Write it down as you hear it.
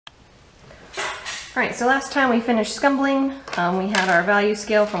Alright, so last time we finished scumbling, we had our value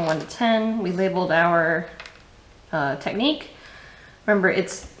scale from 1 to 10. We labeled our technique. Remember,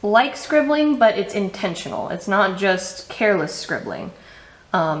 it's like scribbling, but it's intentional. It's not just careless scribbling.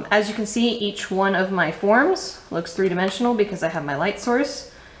 As you can see, each one of my forms looks three-dimensional because I have my light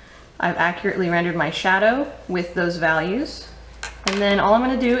source. I've accurately rendered my shadow with those values. And then all I'm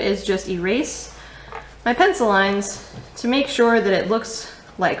going to do is just erase my pencil lines to make sure that it looks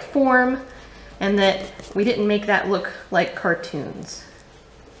like form and that we didn't make that look like cartoons.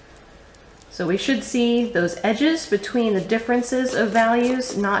 So we should see those edges between the differences of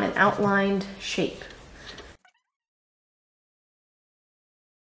values, not an outlined shape.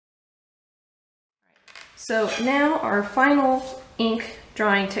 So now our final ink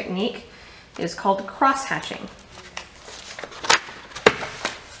drawing technique is called cross-hatching.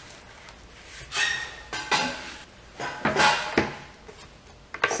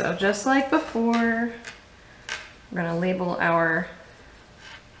 So just like before, we're going to label our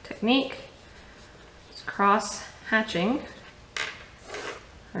technique. It's cross-hatching.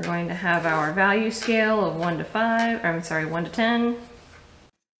 We're going to have our value scale of 1 to 5, or I'm sorry, 1 to 10.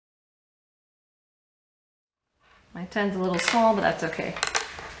 My 10's a little small, but that's okay.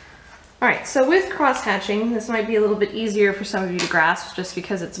 Alright, so with cross-hatching, this might be a little bit easier for some of you to grasp just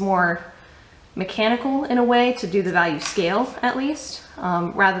because it's more mechanical in a way to do the value scale, at least,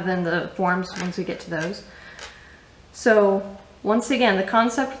 rather than the forms once we get to those. So once again, the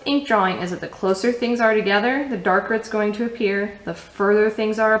concept with ink drawing is that the closer things are together, the darker it's going to appear. The further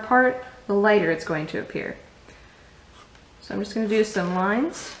things are apart, the lighter it's going to appear. So I'm just going to do some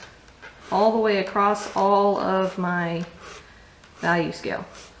lines all the way across all of my value scale.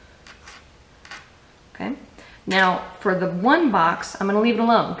 Okay. Now for the one box, I'm going to leave it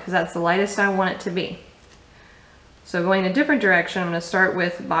alone because that's the lightest I want it to be. So going a different direction, I'm going to start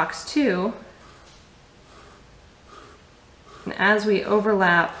with box 2. And as we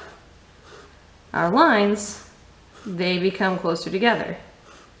overlap our lines, they become closer together.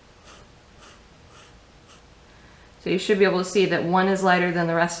 So you should be able to see that one is lighter than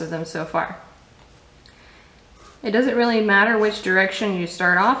the rest of them so far. It doesn't really matter which direction you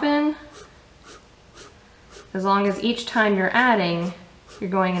start off in, as long as each time you're adding, you're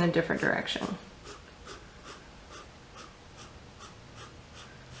going in a different direction.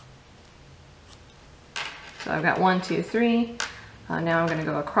 So I've got 1, 2, 3. Now I'm going to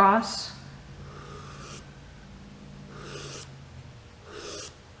go across.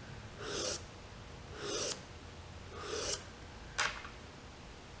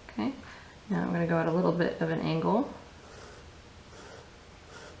 Okay. Now I'm going to go at a little bit of an angle.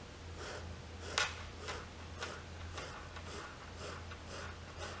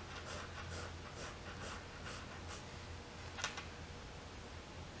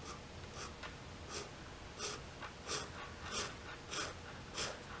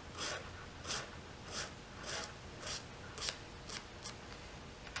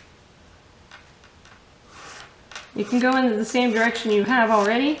 You can go in the same direction you have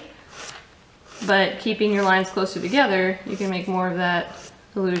already, but keeping your lines closer together, you can make more of that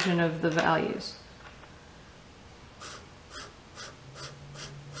illusion of the values.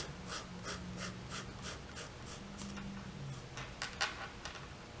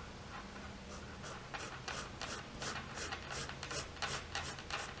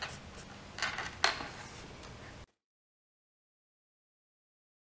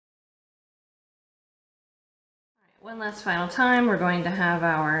 One last final time, we're going to have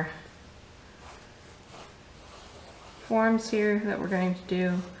our forms here that we're going to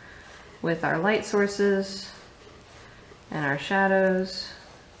do with our light sources and our shadows.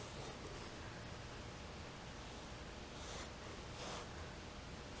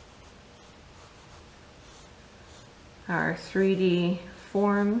 Our 3D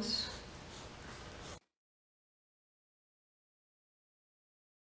forms.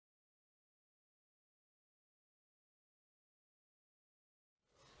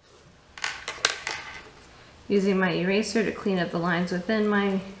 Using my eraser to clean up the lines within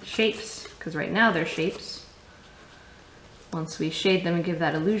my shapes, because right now they're shapes. Once we shade them and give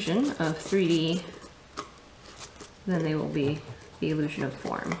that illusion of 3D, then they will be the illusion of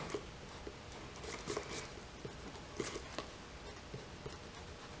form.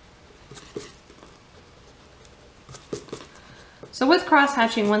 So with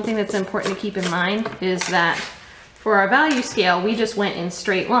cross-hatching, one thing that's important to keep in mind is that for our value scale, we just went in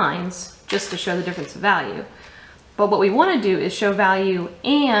straight lines just to show the difference of value. But what we want to do is show value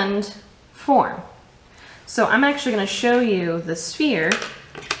and form. So I'm actually going to show you the sphere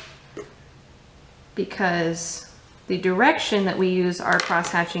because the direction that we use our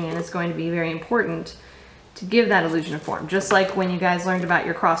cross-hatching in is going to be very important to give that illusion of form. Just like when you guys learned about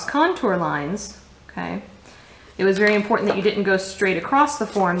your cross contour lines, okay, it was very important that you didn't go straight across the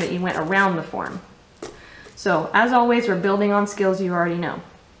form, that you went around the form. So as always, we're building on skills you already know.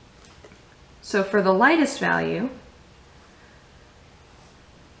 So for the lightest value,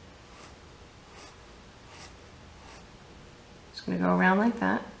 just going to go around like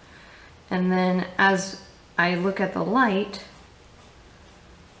that. And then as I look at the light,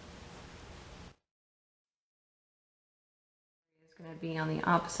 it's going to be on the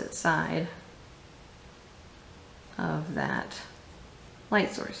opposite side of that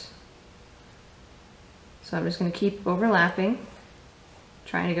light source. So I'm just going to keep overlapping,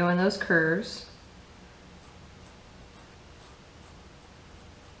 trying to go in those curves.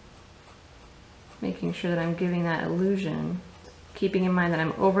 Making sure that I'm giving that illusion, keeping in mind that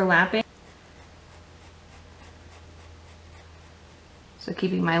I'm overlapping. So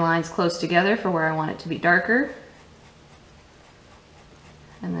keeping my lines close together for where I want it to be darker,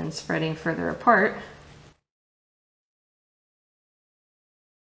 and then spreading further apart.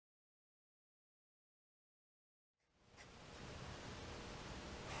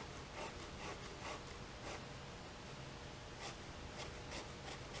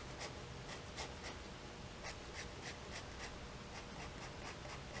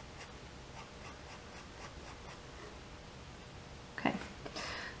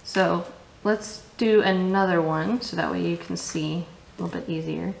 So let's do another one so that way you can see a little bit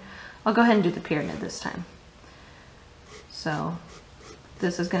easier. I'll go ahead and do the pyramid this time. So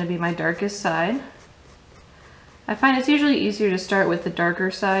this is going to be my darkest side. I find it's usually easier to start with the darker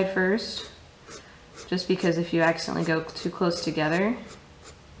side first, just because if you accidentally go too close together,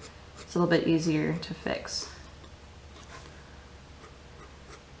 it's a little bit easier to fix.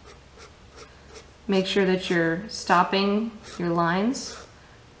 Make sure that you're stopping your lines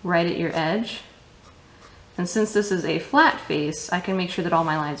right at your edge. And since this is a flat face, I can make sure that all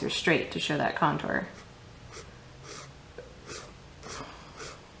my lines are straight to show that contour.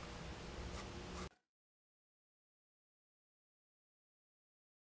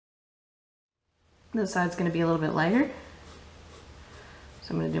 This side's going to be a little bit lighter, so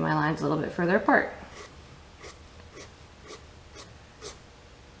I'm going to do my lines a little bit further apart.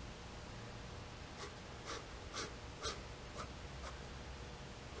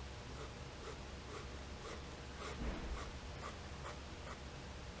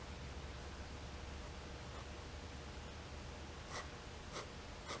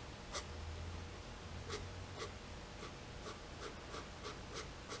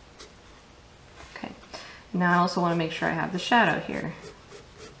 Now I also want to make sure I have the shadow here.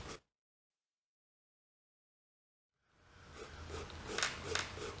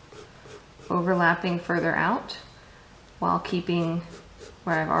 Overlapping further out while keeping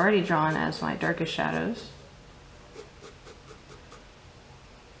where I've already drawn as my darkest shadows.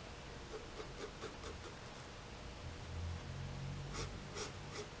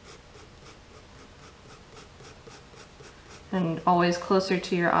 And always closer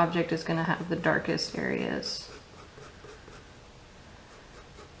to your object is going to have the darkest areas.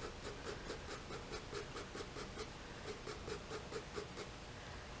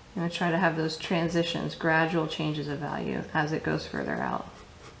 I'm going to try to have those transitions, gradual changes of value as it goes further out.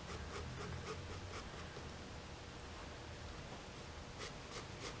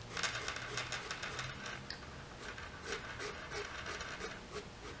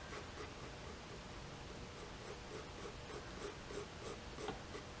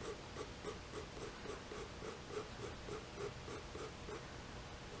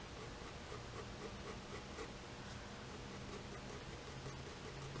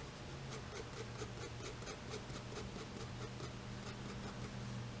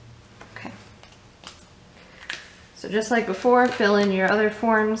 So just like before, fill in your other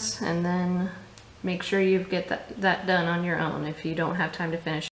forms and then make sure you get that done on your own if you don't have time to finish.